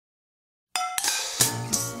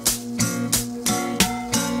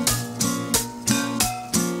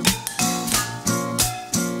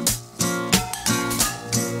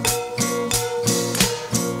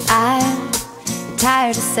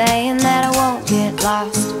tired of saying that I won't get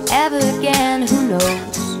lost ever again. Who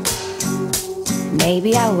knows?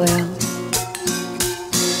 Maybe I will.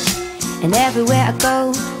 And everywhere I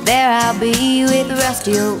go, there I'll be with a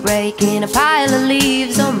rusty old rake in a pile of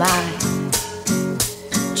leaves. Oh my,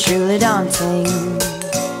 truly daunting.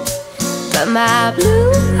 But my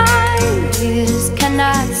blue eyes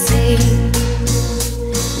cannot see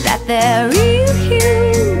that their real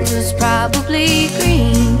hue was probably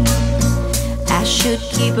green. I should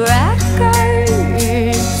keep records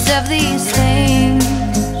of these things,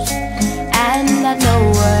 and I know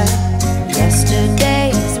what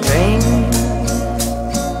yesterdays bring.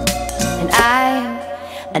 And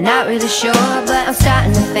I'm not really sure, but I'm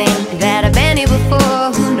starting to think that I've been here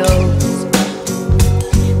before. Who knows?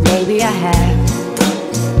 Maybe I have.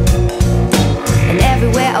 And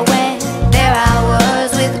everywhere I went, there I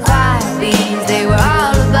was with the quiet bees. They were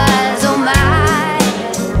all abuzz. Oh my,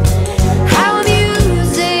 how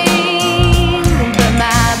amusing. But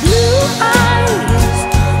my blue eyes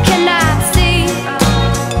cannot see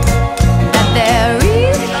that their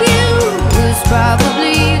real hue was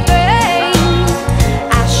probably gray.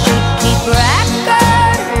 I should keep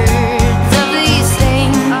records of these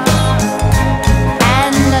things,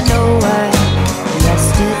 and I know what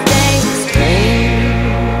yesterdays bring.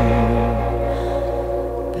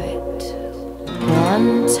 But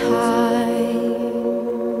one time,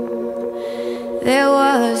 there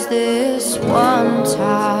was this one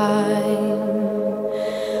time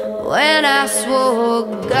when I swore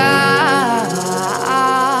God,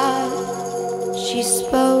 she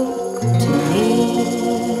spoke to me,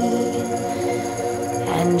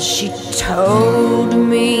 and she told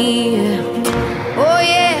me, oh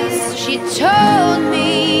yes, she told me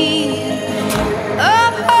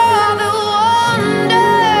of all the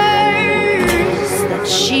wonders that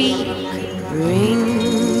she could bring.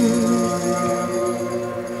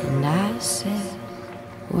 And I said,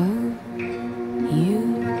 won't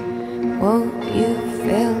you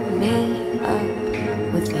fill me up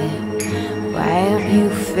with it? Why don't you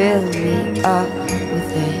fill me up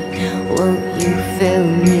with it? Won't you fill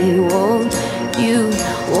me, won't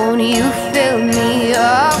you fill me up?